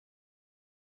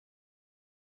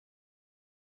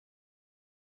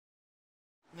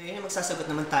Ngayon, magsasagot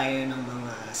naman tayo ng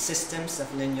mga systems of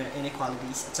linear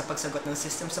inequalities. At sa pagsagot ng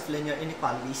systems of linear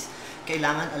inequalities,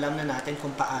 kailangan alam na natin kung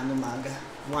paano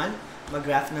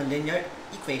mag-graph ng linear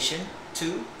equation.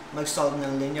 2, mag-solve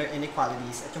ng linear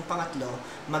inequalities. At yung pangatlo,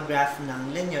 mag-graph ng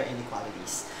linear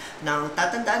inequalities. Now,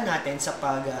 tatandaan natin sa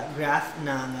pag-graph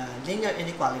ng linear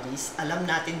inequalities, alam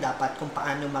natin dapat kung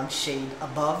paano mag-shade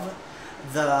above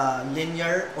the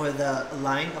linear or the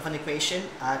line of an equation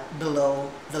at below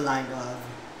the line of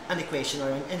an equation or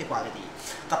an inequality.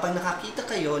 Kapag nakakita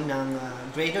kayo ng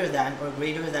greater than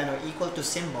or equal to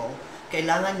symbol,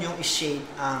 kailangan yung i-shade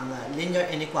ang linear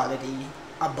inequality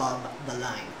above the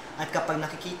line. At kapag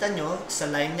nakikita nyo sa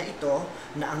line na ito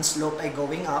na ang slope ay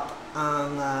going up,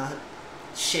 ang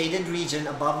shaded region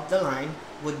above the line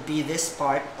would be this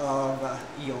part of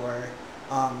your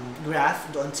graph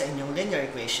doon sa inyong linear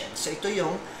equation. So ito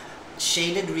yung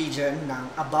shaded region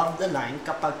ng above the line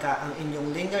kapag ang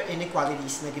inyong linear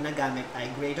inequalities na ginagamit ay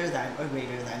greater than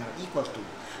or equal to.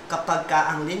 Kapag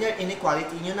ang linear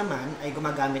inequality nyo naman ay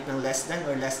gumagamit ng less than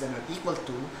or equal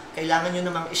to, kailangan nyo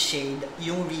namang i-shade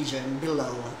yung region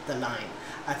below the line.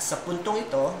 At sa puntong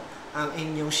ito, ang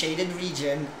inyong shaded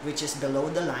region which is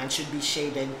below the line should be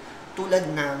shaded tulad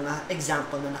ng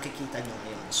example na nakikita nyo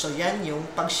ngayon. So yan yung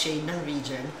pag-shade ng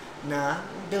region na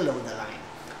below the line.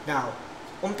 Now,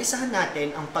 umpisahan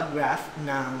natin ang pag-graph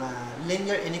ng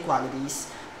linear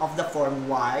inequalities of the form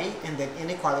y and then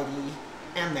inequality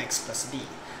mx plus b.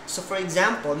 So for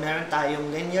example, meron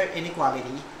tayong linear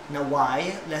inequality na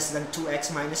y less than 2x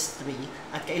minus 3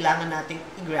 at kailangan nating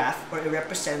i-graph or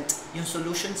i-represent yung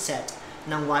solution set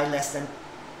ng y less than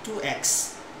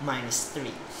 2x minus 3.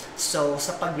 So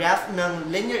sa pag-graph ng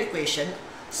linear equation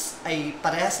ay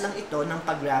parehas lang ito ng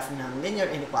pag-graph ng linear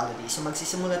inequality. So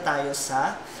magsisimula tayo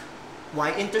sa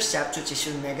y-intercept which is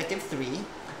yung negative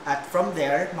 3 at from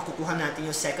there, makukuha natin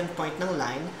yung second point ng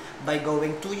line by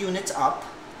going 2 units up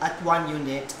at 1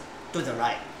 unit to the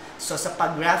right. So sa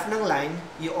pag-graph ng line,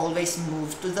 you always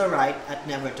move to the right at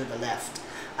never to the left.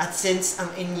 At since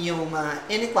ang inyong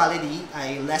inequality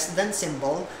ay less than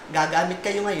symbol, gagamit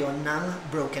kayo ngayon ng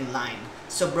broken line.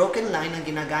 So broken line ang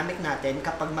ginagamit natin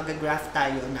kapag mag-graph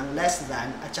tayo ng less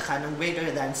than at saka ng greater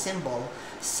than symbol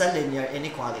sa linear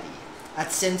inequality. At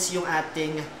since yung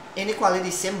ating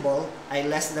inequality symbol ay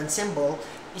less than symbol,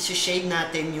 isi-shade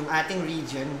natin yung ating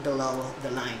region below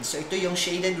the line. So ito yung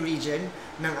shaded region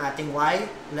ng ating y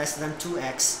less than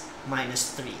 2x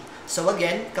minus 3. So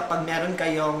again, kapag meron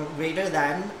kayong greater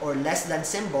than or less than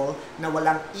symbol na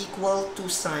walang equal to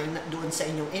sign doon sa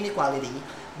inyong inequality,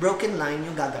 broken line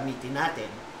yung gagamitin natin.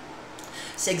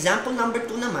 Sa example number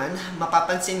 2 naman,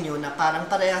 mapapansin nyo na parang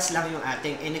parehas lang yung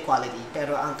ating inequality.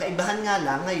 Pero ang kaibahan nga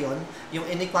lang ngayon, yung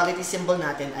inequality symbol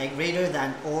natin ay greater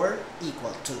than or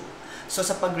equal to. So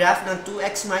sa pag-graph ng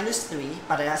 2x minus 3,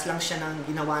 parehas lang siya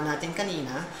ng ginawa natin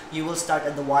kanina. You will start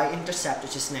at the y-intercept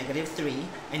which is negative 3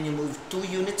 and you move 2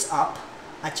 units up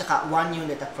at saka 1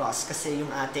 unit across kasi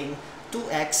yung ating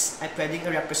 2x ay pwedeng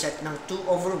i-represent ng 2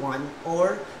 over 1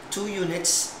 or 2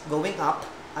 units going up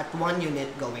at 1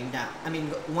 unit going down.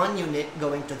 1 unit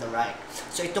going to the right.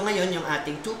 So ito ngayon yung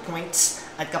ating 2 points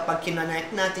at kapag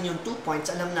kinonect natin yung 2 points,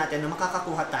 alam natin na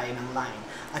makakakuha tayo ng line.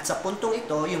 At sa puntong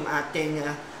ito, yung ating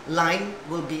line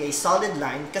will be a solid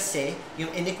line kasi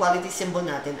yung inequality symbol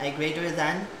natin ay greater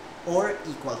than or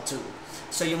equal to.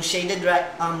 So yung shaded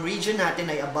region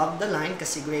natin ay above the line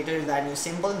kasi greater than yung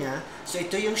symbol niya. So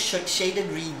ito yung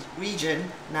shaded region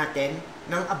natin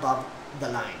ng above the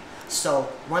line.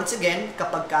 So, once again,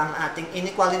 kapag ang ating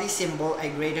inequality symbol ay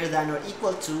greater than or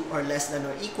equal to or less than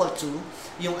or equal to,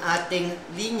 yung ating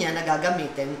linya na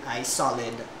gagamitin ay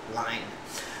solid line.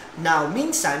 Now,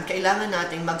 minsan, kailangan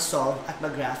nating mag-solve at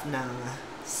mag-graph ng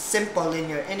simple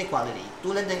linear inequality,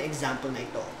 tulad ng example na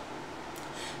ito.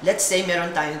 Let's say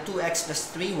meron tayong 2x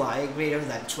plus 3y greater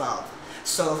than 12.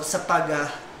 So, sa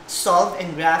pag-solve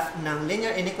and graph ng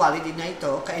linear inequality na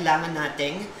ito, kailangan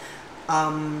nating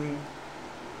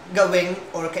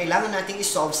kailangan nating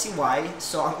i-solve si y.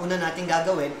 So, ang una nating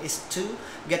gagawin is to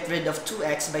get rid of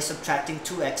 2x by subtracting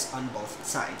 2x on both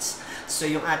sides. So,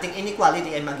 yung ating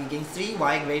inequality ay magiging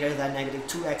 3y greater than negative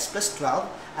 2x plus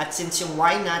 12. At since yung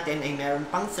y natin ay meron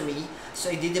pang 3,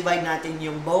 so i-divide natin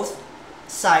yung both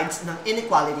sides ng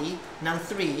inequality ng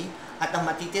 3. At ang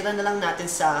matitira na lang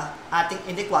natin sa ating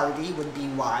inequality would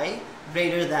be y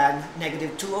greater than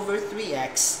negative 2 over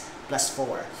 3x plus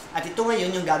 4. At ito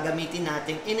ngayon yung gagamitin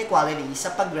nating inequality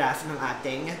sa pag-graph ng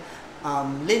ating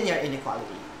linear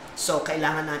inequality. So,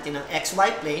 kailangan natin ng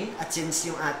xy plane at since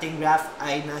yung ating graph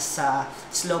ay nasa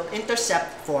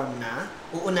slope-intercept form na,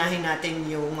 uunahin natin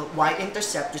yung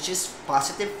y-intercept which is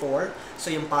positive 4. So,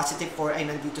 yung positive 4 ay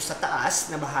nandito sa taas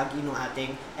na bahagi ng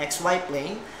ating xy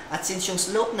plane. At since yung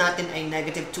slope natin ay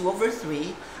negative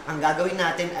 2/3, ang gagawin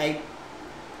natin ay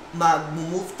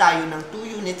mag-move tayo ng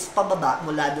 2 units pababa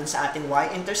mula dun sa ating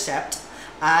y-intercept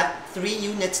at 3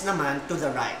 units naman to the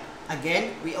right.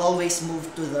 Again, we always move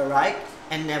to the right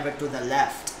and never to the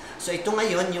left. So, ito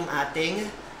ngayon yung ating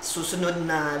susunod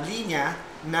na linya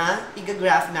na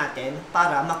i-graph natin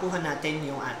para makuha natin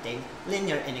yung ating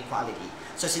linear inequality.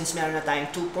 So, since meron na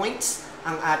tayong 2 points,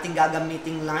 ang ating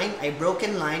gagamiting line ay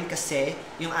broken line kasi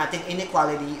yung ating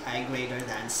inequality ay greater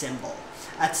than symbol.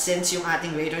 At since yung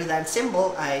ating greater than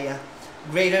symbol ay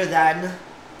greater than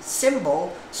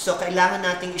symbol, so kailangan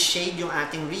nating i-shade yung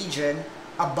ating region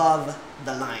above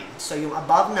the line. So, yung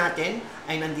above natin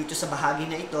ay nandito sa bahagi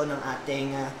na ito ng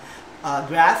ating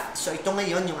graph. So, ito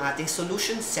ngayon yung ating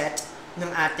solution set ng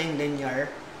ating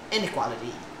linear inequality.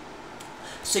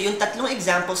 So, yung tatlong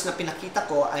examples na pinakita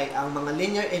ko ay ang mga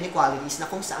linear inequalities na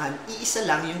kung saan iisa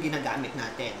lang yung ginagamit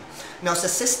natin. Now, sa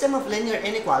system of linear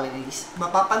inequalities,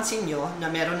 mapapansin nyo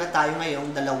na meron na tayo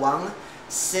ngayong dalawang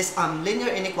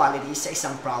linear inequalities sa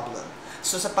isang problem.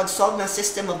 So, sa pag-solve ng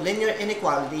system of linear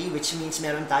inequality, which means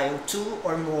meron tayong 2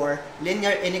 or more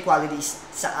linear inequalities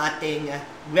sa ating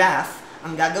graph,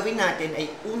 ang gagawin natin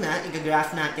ay una,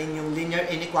 i-graph natin yung linear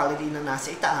inequality na nasa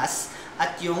itaas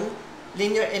at yung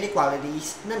linear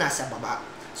inequalities na nasa baba.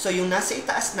 So, yung nasa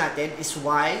itaas natin is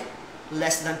y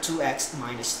less than 2x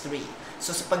minus 3.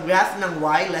 So, sa pag-graph ng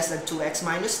y less than 2x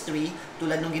minus 3,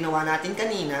 tulad nung ginawa natin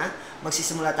kanina,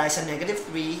 magsisimula tayo sa negative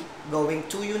 3, going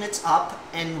 2 units up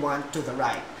and 1 to the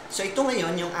right. So, ito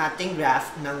ngayon yung ating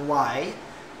graph ng y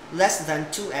less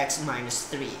than 2x minus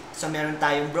 3. So, meron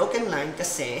tayong broken line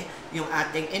kasi yung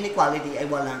ating inequality ay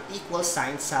walang equal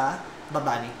sign sa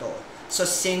baba nito. So,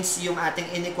 since yung ating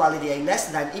inequality ay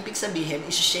less than, ibig sabihin,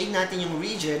 isi-shade natin yung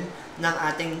region ng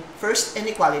ating first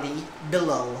inequality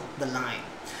below the line.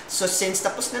 So, since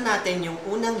tapos na natin yung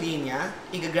unang linya,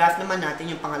 i-graph naman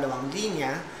natin yung pangalawang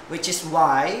linya, which is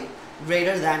y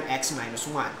greater than x minus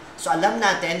 1. So, alam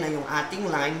natin na yung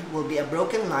ating line will be a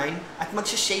broken line at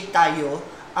mag-shade tayo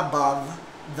above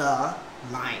the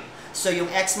line. So,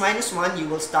 yung x minus 1, you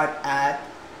will start at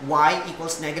y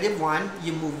equals negative 1.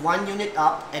 You move 1 unit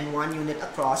up and 1 unit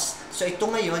across. So, ito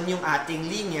ngayon yung ating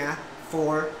linya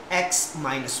for x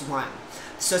minus 1.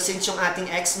 So, since yung ating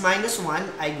x minus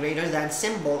 1 ay greater than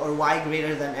symbol or y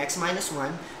greater than x minus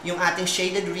 1, yung ating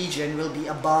shaded region will be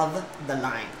above the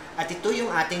line. At ito yung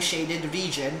ating shaded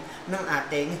region ng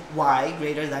ating y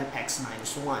greater than x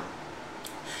minus 1.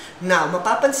 Now,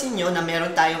 mapapansin nyo na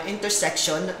meron tayong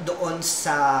intersection doon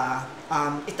sa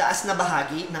itaas na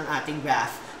bahagi ng ating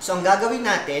graph. So, ang gagawin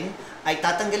natin ay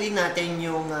tatanggalin natin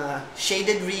yung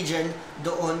shaded region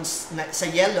doon sa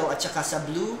yellow at saka sa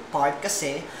blue part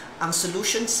kasi ang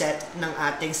solution set ng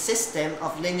ating system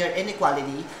of linear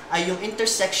inequality ay yung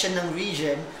intersection ng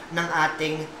region ng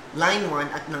ating line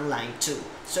 1 at ng line 2.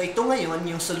 So, ito ngayon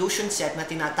yung solution set na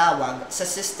tinatawag sa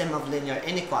system of linear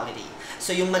inequality.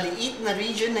 So, yung maliit na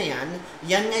region na yan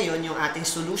ngayon yung ating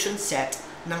solution set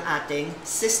ng ating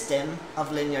system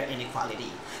of linear inequality.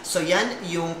 So, yan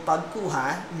yung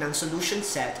pagkuha ng solution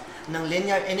set ng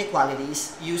linear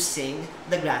inequalities using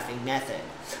the graphing method.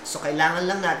 So, kailangan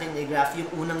lang natin i-graph yung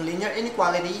unang linear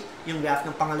inequality, yung graph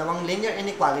ng pangalawang linear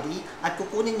inequality, at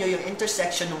kukunin nyo yung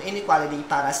intersection ng inequality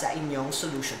para sa inyong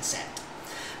solution set.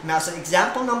 Now, sa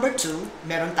example number 2,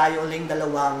 meron tayo uling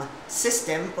dalawang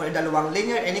system or dalawang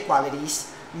linear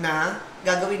inequalities na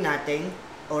gagawin natin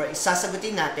or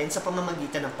sasagutin natin sa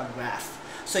pamamagitan ng pag-graph.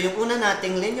 So, yung una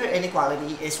nating linear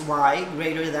inequality is y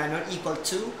greater than or equal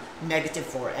to negative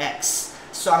 4x.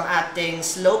 So, ang ating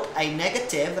slope ay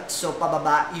negative. So,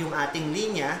 pababa yung ating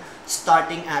linya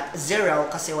starting at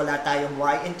 0 kasi wala tayong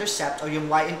y-intercept or yung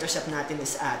y-intercept natin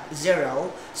is at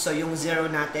 0. So, yung 0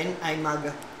 natin ay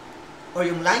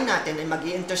yung line natin ay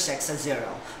mag-i-intersect sa 0.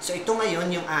 So, ito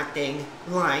ngayon yung ating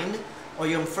line o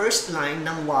yung first line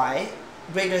ng y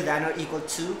greater than or equal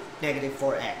to negative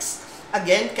 4x.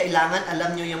 Again, kailangan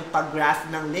alam nyo yung pag-graph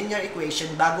ng linear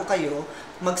equation bago kayo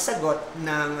magsagot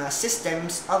ng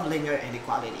systems of linear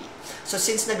inequality. So,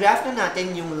 since na-graph na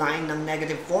natin yung line ng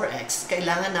negative 4x,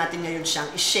 kailangan natin ngayon siyang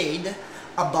i-shade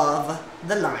above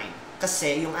the line.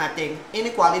 Kasi yung ating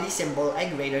inequality symbol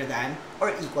ay greater than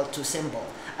or equal to symbol.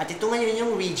 At ito ngayon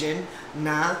yung region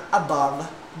na above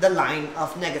the line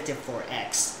of negative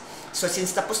 4x. So,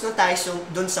 since tapos na tayo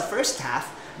dun sa first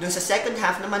half, dun sa second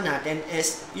half naman natin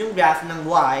is yung graph ng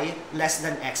y less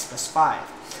than x plus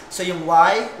 5. So yung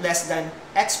y less than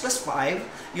x plus 5,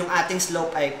 yung ating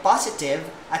slope ay positive,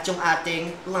 at yung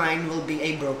ating line will be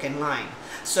a broken line.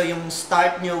 So yung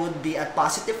start nyo would be at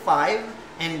positive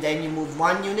 5, and then you move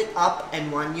 1 unit up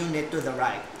and 1 unit to the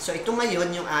right. So ito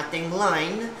ngayon yung ating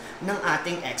line ng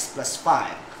ating x plus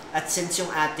 5. At since yung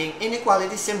ating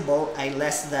inequality symbol ay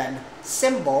less than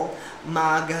symbol,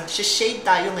 mag-shade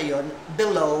tayo ngayon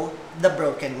below the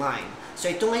broken line. So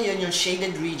ito ngayon yung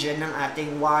shaded region ng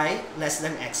ating y less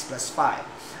than x plus 5.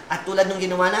 At tulad ng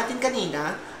ginawa natin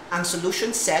kanina, ang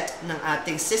solution set ng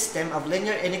ating system of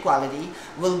linear inequality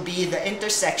will be the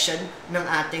intersection ng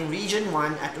ating region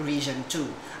 1 at region 2.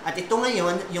 At ito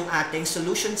ngayon yung ating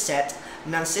solution set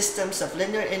ng systems of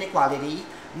linear inequality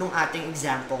nung ating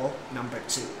example number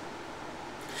 2.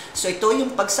 So ito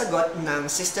yung pagsagot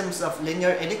ng systems of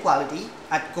linear inequality,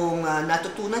 at kung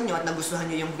natutunan nyo at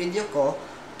nagustuhan nyo yung video ko,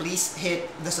 please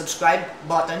hit the subscribe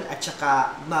button at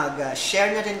saka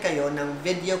mag-share na rin kayo ng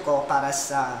video ko para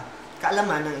sa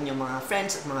kaalaman ng inyong mga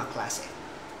friends at mga klase.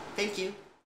 Thank you!